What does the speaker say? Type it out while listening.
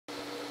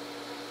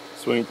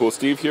Swimming Pool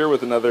Steve here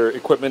with another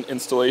equipment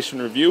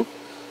installation review.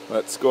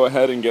 Let's go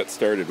ahead and get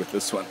started with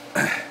this one.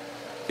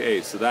 Okay,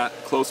 so that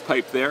close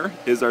pipe there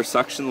is our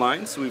suction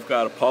line. So we've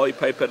got a poly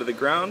pipe out of the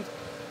ground,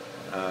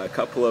 a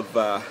couple of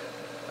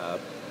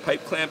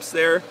pipe clamps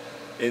there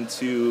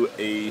into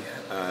a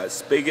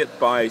spigot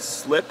by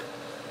slip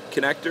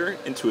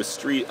connector into a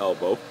street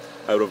elbow.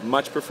 I would have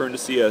much preferred to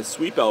see a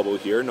sweep elbow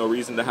here. No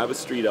reason to have a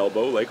street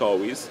elbow like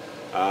always.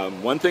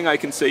 One thing I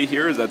can say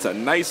here is that's a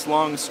nice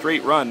long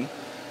straight run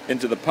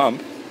into the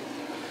pump.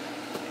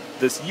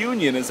 This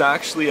union is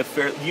actually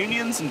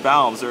unions and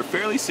valves are a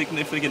fairly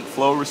significant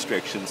flow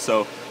restriction.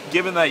 So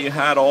given that you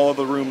had all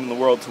the room in the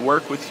world to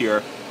work with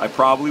here, I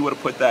probably would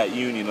have put that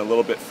union a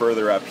little bit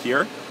further up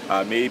here,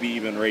 maybe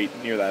even right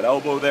near that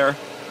elbow there.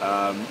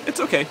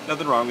 It's okay,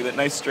 nothing wrong with it,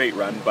 nice straight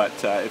run, but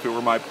if it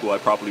were my pool I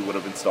probably would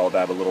have installed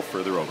that a little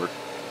further over.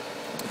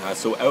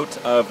 So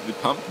out of the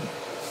pump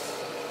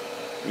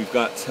we've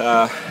got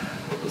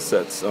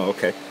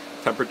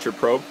temperature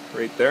probe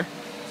right there.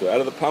 So out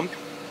of the pump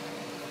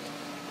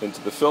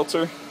into the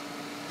filter,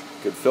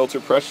 good filter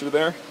pressure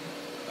there.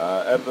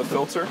 Out of the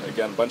filter,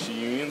 again, a bunch of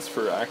unions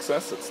for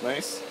access, that's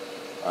nice.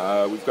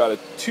 We've got a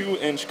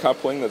 2-inch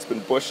coupling that's been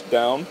bushed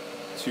down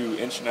to 1.5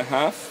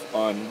 inches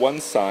on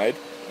one side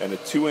and a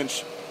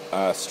 2-inch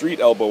street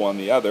elbow on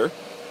the other.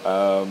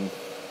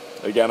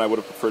 Again, I would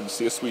have preferred to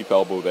see a sweep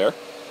elbow there.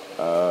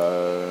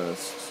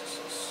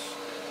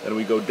 Then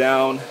we go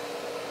down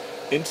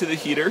into the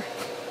heater,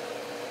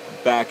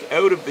 back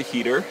out of the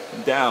heater,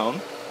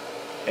 down,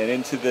 and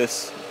into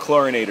this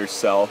chlorinator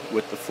cell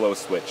with the flow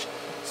switch.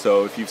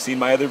 So if you've seen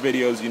my other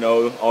videos, you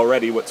know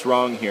already what's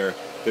wrong here.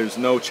 There's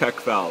no check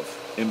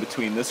valve in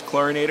between this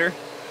chlorinator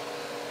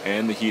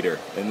and the heater.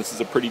 And this is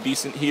a pretty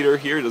decent heater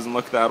here, it doesn't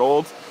look that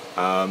old.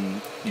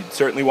 You'd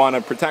certainly want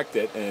to protect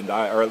it,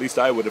 or at least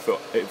I would if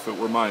it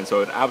were mine. So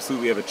it would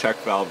absolutely have a check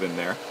valve in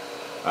there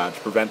to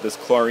prevent this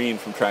chlorine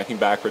from tracking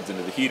backwards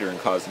into the heater and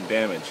causing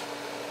damage.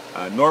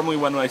 Normally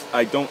when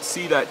I don't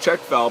see that check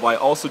valve, I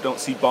also don't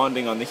see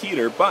bonding on the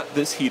heater, but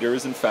this heater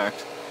is in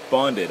fact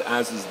bonded,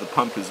 as is the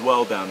pump as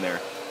well down there.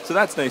 So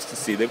that's nice to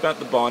see. They've got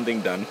the bonding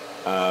done,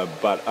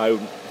 but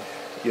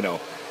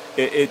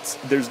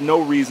there's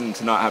no reason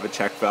to not have a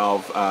check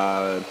valve.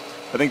 I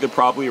think they're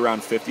probably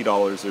around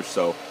 $50 or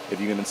so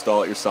if you can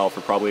install it yourself,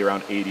 or probably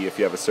around $80 if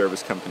you have a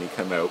service company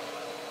come out.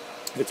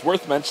 It's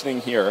worth mentioning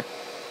here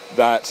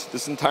that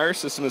this entire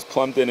system is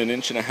plumbed in 1.5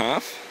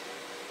 inches.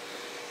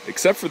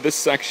 Except for this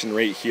section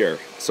right here.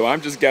 So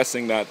I'm just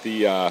guessing that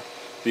the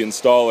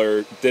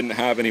installer didn't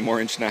have any more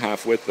 1.5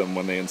 inches with them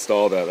when they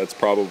installed that. That's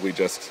probably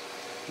just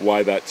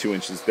why that 2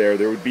 inches there.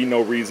 There would be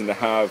no reason to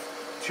have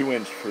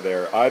 2-inch for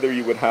there. Either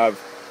you would have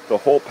the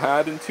whole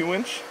pad in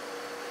 2-inch,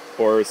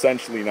 or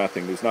essentially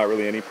nothing. There's not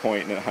really any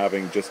point in it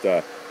having just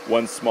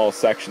one small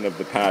section of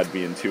the pad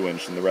being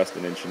 2-inch and the rest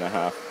 1.5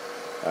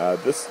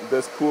 inches.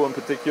 This pool in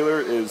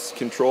particular is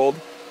controlled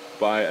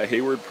by a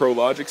Hayward Pro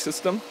Logic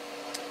system.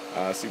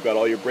 So you've got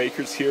all your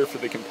breakers here for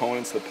the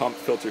components, the pump,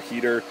 filter,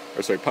 heater,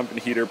 pump and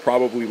heater,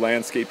 probably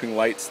landscaping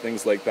lights,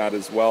 things like that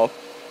as well.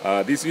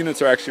 These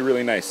units are actually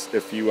really nice.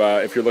 If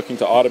you're looking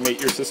to automate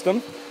your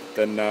system,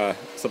 then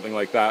something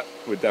like that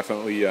would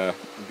definitely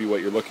be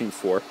what you're looking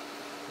for.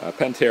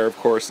 Pentair, of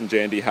course, and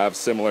Jandy have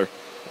similar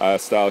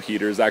style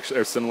heaters, actually,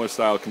 or similar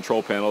style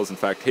control panels. In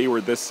fact,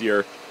 Hayward this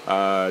year,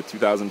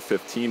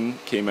 2015,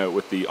 came out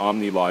with the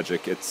Omni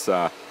Logic.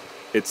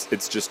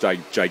 It's just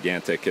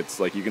gigantic. It's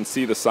like, you can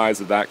see the size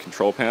of that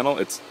control panel.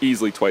 It's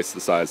easily twice the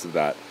size of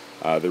that.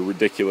 They're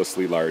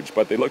ridiculously large,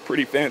 but they look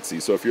pretty fancy.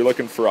 So if you're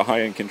looking for a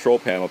high-end control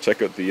panel,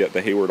 check out the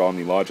Hayward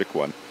Omni Logic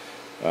one.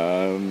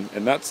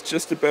 And that's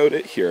just about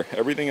it here.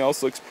 Everything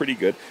else looks pretty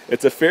good.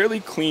 It's a fairly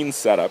clean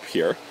setup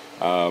here.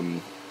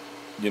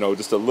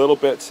 Just a little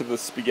bit to the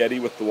spaghetti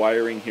with the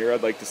wiring here.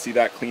 I'd like to see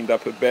that cleaned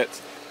up a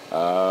bit.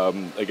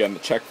 Again, the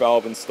check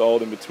valve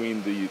installed in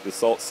between the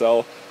salt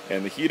cell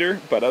and the heater,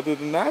 but other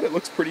than that, it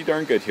looks pretty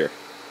darn good here.